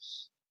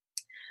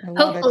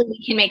hopefully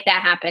we can make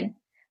that happen.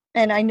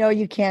 And I know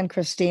you can,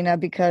 Christina,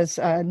 because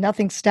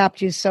nothing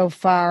stopped you so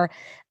far.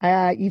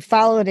 You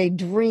followed a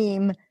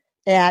dream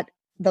at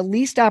the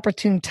least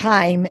opportune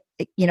time,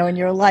 in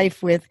your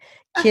life, with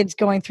kids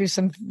going through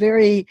some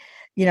very,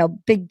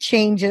 big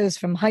changes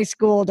from high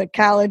school to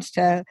college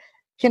to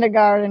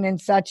kindergarten and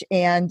such.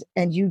 And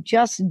you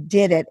just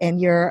did it. And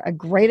you're a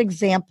great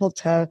example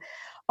to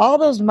all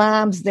those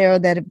moms there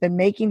that have been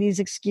making these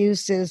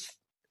excuses.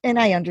 And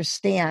I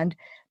understand,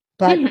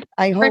 but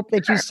I hope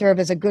that you serve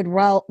as a good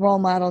role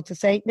model to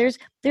say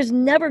there's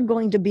never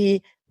going to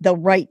be the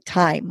right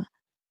time,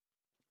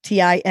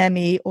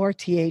 TIME or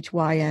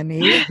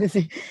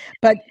THYME,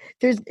 but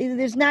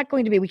there's not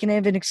going to be. We can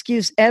have an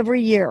excuse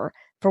every year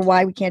for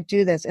why we can't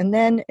do this, and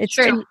then it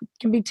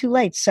can be too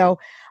late. So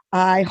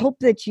I hope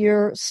that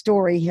your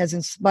story has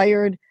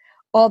inspired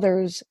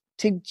others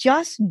to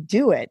just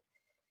do it.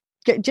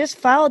 Just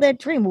follow that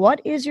dream.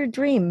 What is your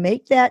dream?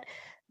 Make that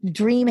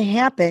dream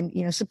happen.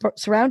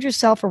 Surround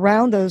yourself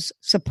around those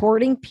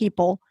supporting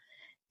people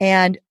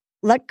and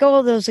let go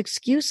of those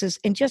excuses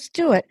and just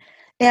do it.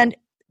 And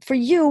for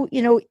you,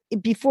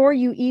 before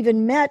you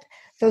even met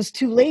those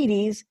two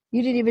ladies,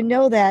 you didn't even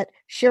know that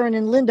Sharon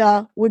and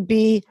Linda would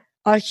be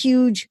a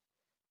huge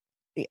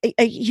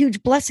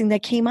blessing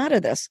that came out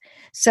of this.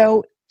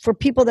 So for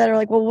people that are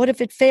like, well, what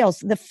if it fails?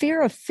 The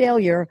fear of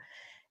failure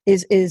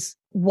is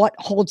what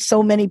holds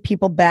so many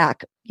people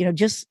back,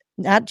 just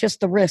not just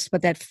the risk,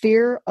 but that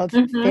fear of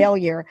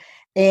failure.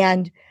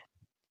 And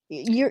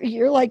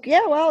you're like,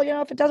 yeah, well,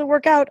 if it doesn't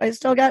work out, I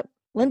still got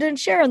Linda and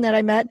Sharon that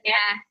I met. Yeah.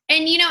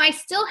 And, I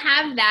still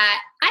have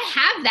that. I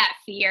have that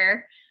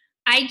fear.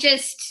 I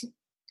just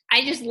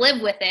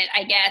live with it,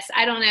 I guess.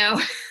 I don't know.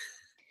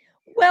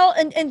 Well,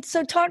 and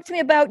so talk to me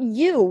about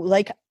you.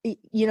 Like,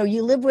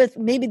 you live with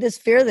maybe this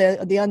fear,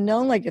 the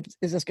unknown, like,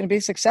 is this going to be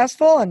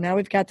successful? And now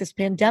we've got this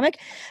pandemic,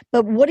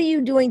 but what are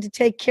you doing to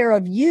take care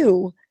of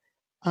you,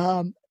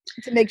 to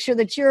make sure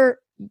that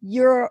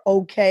you're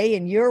okay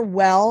and you're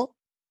well?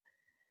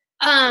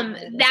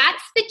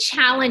 That's the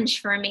challenge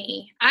for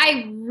me.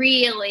 I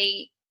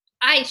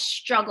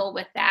struggle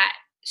with that.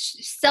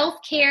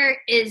 Self-care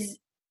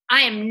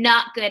I am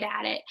not good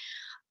at it.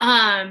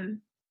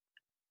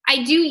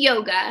 I do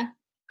yoga.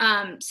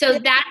 So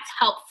that's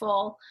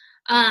helpful.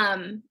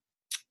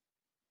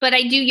 But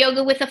I do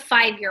yoga with a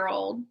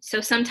 5-year-old.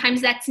 So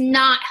sometimes that's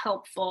not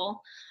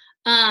helpful.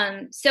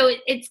 So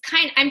it's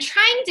I'm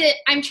trying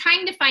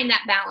to find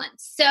that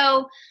balance.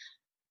 So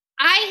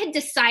I had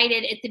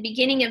decided at the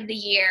beginning of the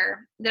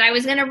year that I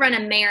was going to run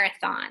a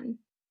marathon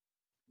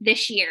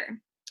this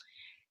year.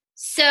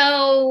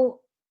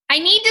 So I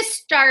need to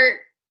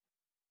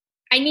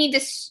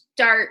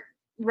start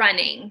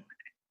running.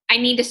 I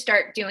need to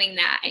start doing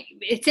that.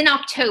 It's in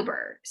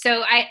October.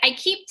 So I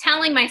keep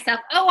telling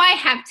myself, oh, I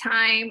have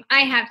time.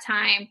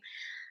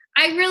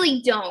 I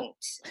really don't.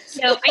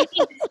 So I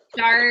need to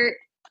start.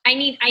 I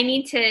need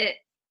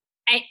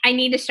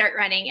to start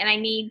running, and I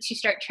need to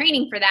start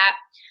training for that,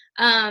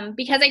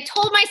 because I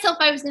told myself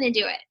I was going to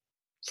do it.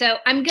 So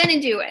I'm going to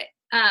do it.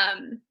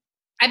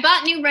 I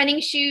bought new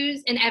running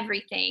shoes and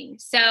everything.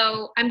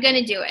 So I'm going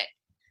to do it.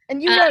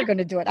 And you are going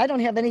to do it. I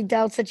don't have any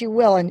doubts that you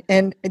will.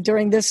 And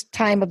during this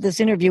time of this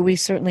interview, we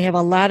certainly have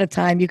a lot of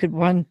time. You could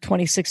run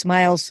 26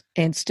 miles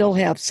and still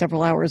have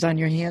several hours on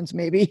your hands,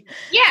 maybe.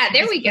 Yeah,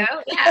 there we go.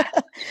 Yeah.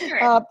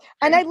 Sure.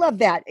 And I love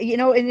that,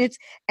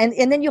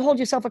 and then you hold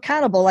yourself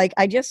accountable. Like,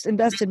 I just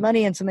invested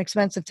money in some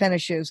expensive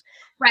tennis shoes.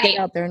 Right. Get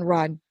out there and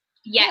run.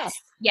 Yes.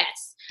 Yeah.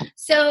 Yes.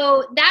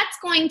 So that's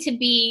going to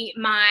be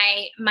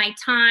my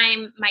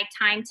time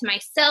to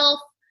myself.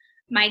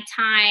 My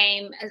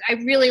time. I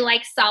really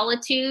like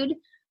solitude,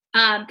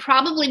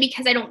 probably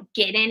because I don't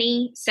get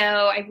any. So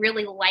I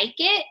really like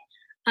it.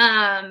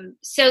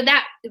 So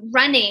that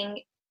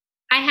running,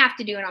 I have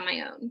to do it on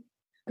my own.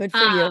 Good for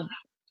you.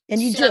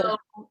 And you do.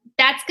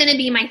 That's going to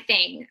be my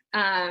thing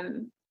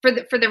for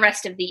the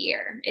rest of the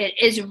year. It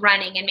is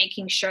running and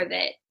making sure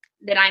that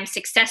I'm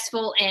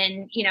successful.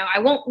 And I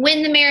won't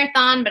win the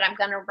marathon, but I'm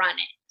going to run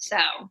it. So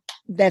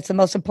that's the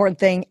most important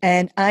thing.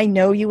 And I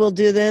know you will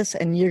do this,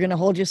 and you're going to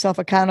hold yourself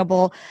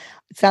accountable.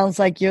 It sounds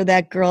like you're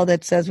that girl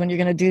that says when you're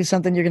going to do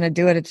something, you're going to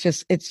do it.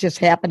 It's just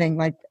happening.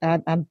 Like,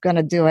 I'm going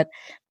to do it.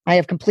 I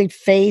have complete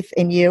faith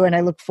in you, and I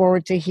look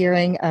forward to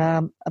hearing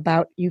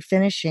about you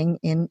finishing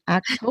in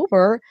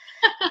October.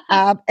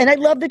 And I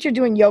love that you're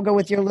doing yoga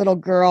with your little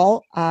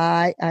girl.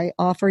 I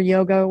offer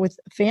yoga with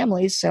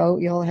families, so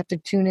you'll have to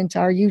tune into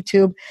our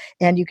YouTube,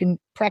 and you can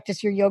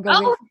practice your yoga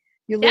with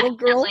your little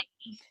girl.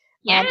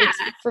 Yeah. It's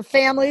for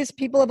families,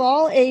 people of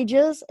all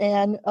ages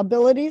and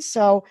abilities.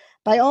 So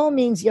by all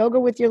means, yoga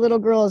with your little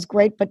girl is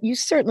great, but you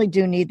certainly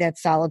do need that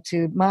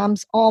solitude.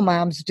 All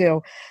moms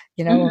do.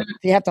 If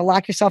you have to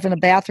lock yourself in a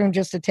bathroom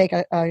just to take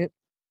a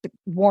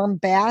warm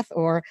bath,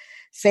 or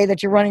say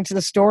that you're running to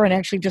the store and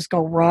actually just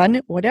go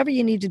run, whatever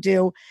you need to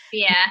do.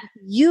 Yeah.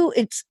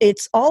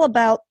 It's all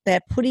about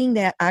that, putting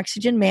that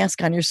oxygen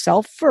mask on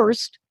yourself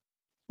first,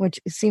 which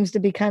seems to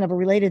be kind of a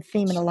related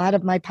theme in a lot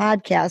of my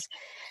podcasts.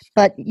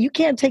 But you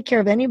can't take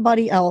care of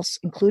anybody else,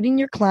 including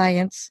your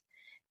clients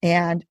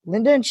and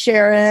Linda and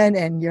Sharon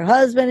and your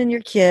husband and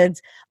your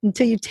kids,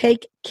 until you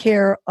take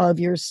care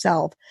of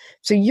yourself.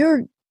 So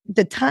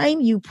the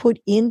time you put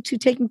into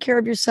taking care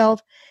of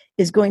yourself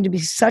is going to be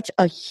such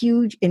a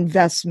huge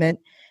investment,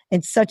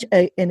 and such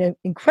an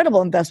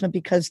incredible investment,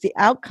 because the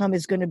outcome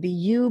is going to be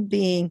you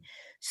being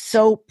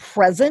so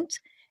present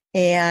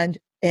and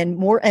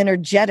more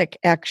energetic,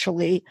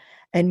 actually,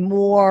 and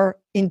more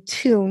in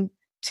tune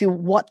to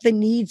what the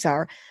needs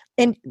are.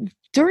 And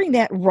during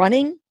that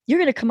running, you're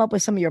going to come up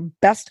with some of your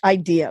best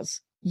ideas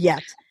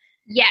yet.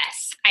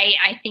 Yes,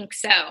 I think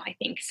so.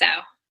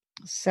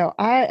 So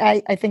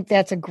I think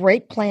that's a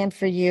great plan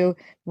for you,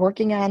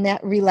 working on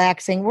that,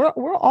 relaxing.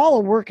 We're all a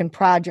work in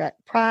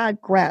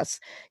progress.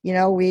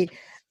 We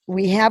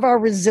have our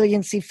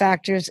resiliency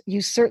factors.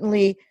 You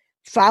certainly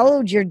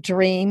followed your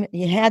dream.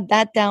 You had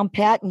that down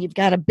pat, and you've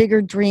got a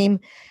bigger dream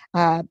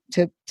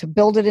to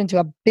build it into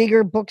a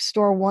bigger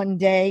bookstore one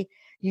day.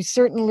 You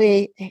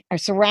certainly are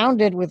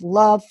surrounded with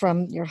love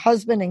from your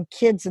husband and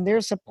kids and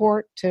their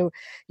support, to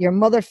your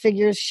mother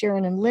figures,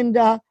 Sharon and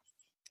Linda.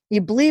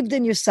 You believed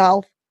in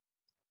yourself,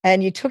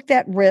 and you took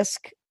that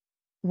risk,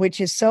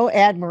 which is so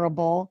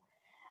admirable.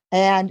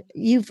 And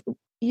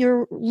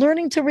you're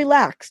learning to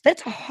relax.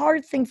 That's a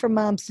hard thing for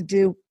moms to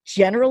do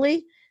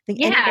generally. I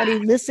think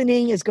anybody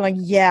listening is going,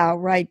 yeah,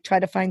 right, try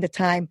to find the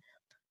time.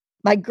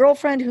 My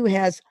girlfriend, who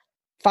has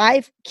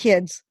 5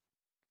 kids,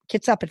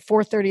 gets up at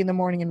 4:30 in the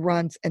morning and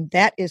runs, and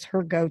that is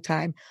her go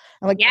time.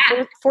 I'm like,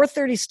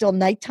 4:30 is still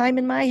nighttime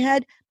in my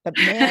head, but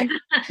man,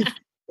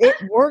 it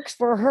works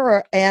for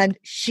her, and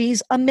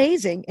she's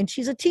amazing. And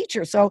she's a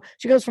teacher, so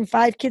she goes from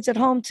 5 kids at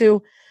home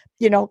to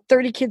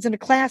 30 kids in a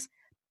class.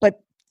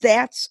 But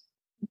that's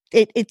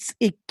it.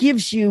 It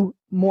gives you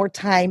more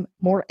time,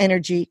 more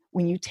energy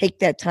when you take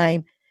that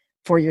time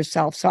for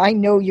yourself. So I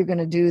know you're going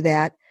to do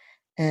that,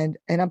 and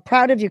I'm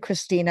proud of you,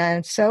 Christina.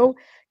 I'm so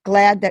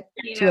glad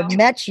to have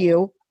met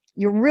you.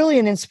 You're really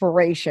an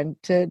inspiration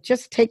to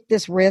just take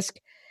this risk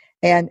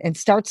and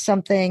start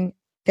something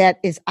that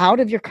is out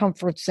of your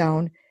comfort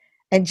zone,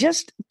 and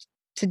just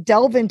to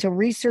delve into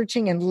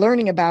researching and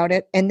learning about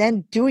it, and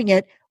then doing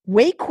it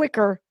way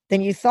quicker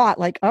than you thought.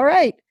 Like, all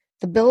right,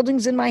 the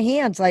building's in my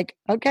hands. Like,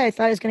 okay, I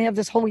thought I was going to have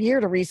this whole year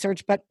to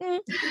research, but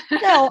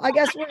no, I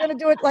guess we're going to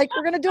do it. Like,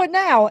 we're going to do it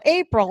now,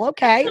 April.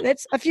 Okay.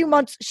 That's a few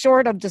months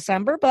short of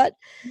December, but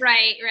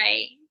right.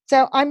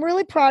 So I'm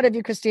really proud of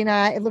you, Christina.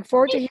 I look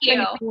forward to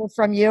hearing more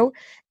from you.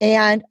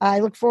 And I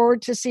look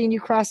forward to seeing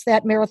you cross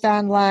that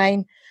marathon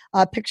line,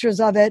 pictures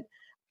of it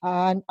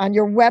on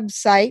your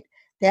website.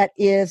 That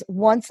is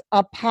Once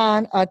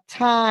Upon a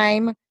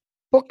Time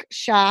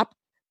Bookshop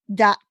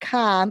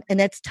and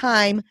that's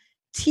time,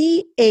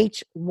 THYME,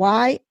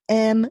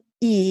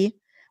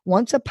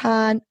 once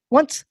upon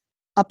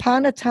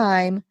a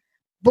time,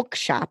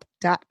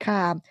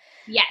 bookshop.com.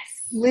 Yes.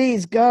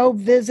 Please go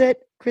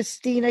visit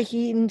Christina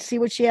Heaton, see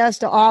what she has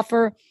to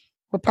offer.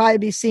 We'll probably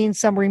be seeing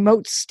some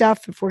remote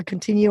stuff if we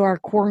continue our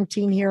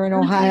quarantine here in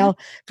Ohio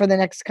for the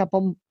next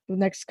couple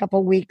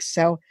weeks.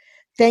 So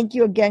thank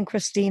you again,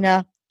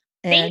 Christina.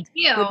 And thank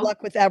you. Good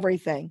luck with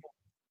everything.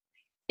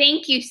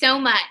 Thank you so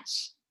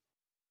much.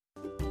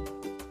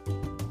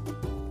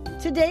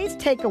 Today's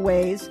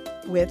takeaways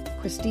with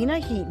Christina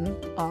Heaton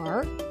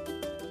are: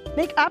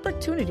 make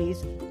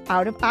opportunities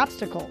out of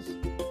obstacles.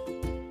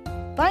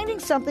 Finding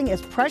something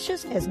as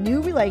precious as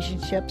new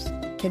relationships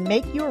can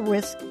make your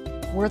risk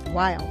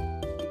worthwhile.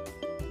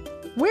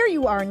 Where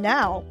you are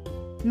now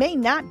may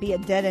not be a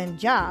dead-end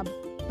job,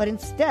 but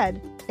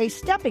instead a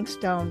stepping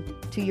stone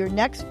to your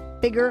next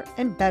bigger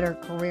and better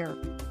career.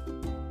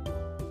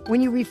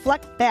 When you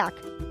reflect back,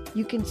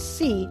 you can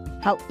see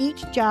how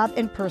each job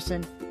and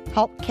person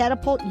helped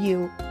catapult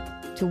you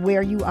to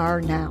where you are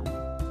now.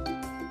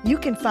 You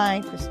can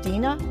find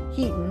Christina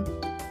Heaton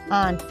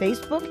on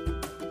Facebook,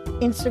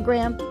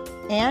 Instagram,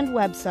 and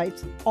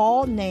websites,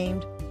 all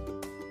named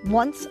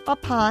Once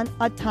Upon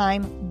a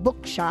Time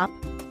Bookshop,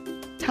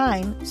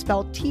 time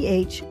spelled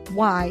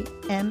THYME.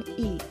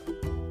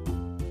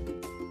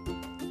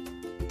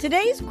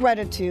 Today's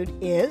gratitude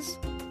is: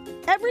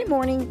 every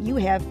morning you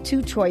have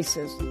two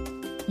choices.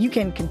 You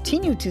can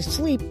continue to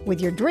sleep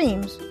with your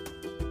dreams,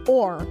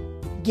 or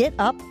get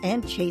up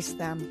and chase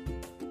them.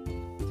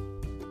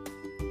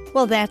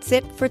 Well, that's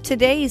it for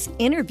today's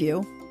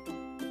interview.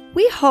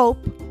 We hope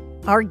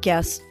our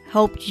guests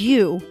helped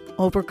you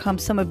overcome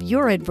some of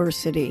your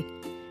adversity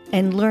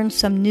and learn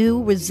some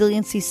new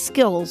resiliency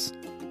skills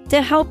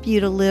to help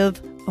you to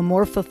live a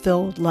more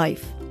fulfilled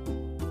life.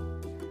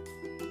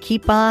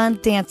 Keep on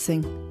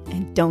dancing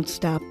and don't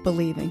stop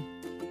believing.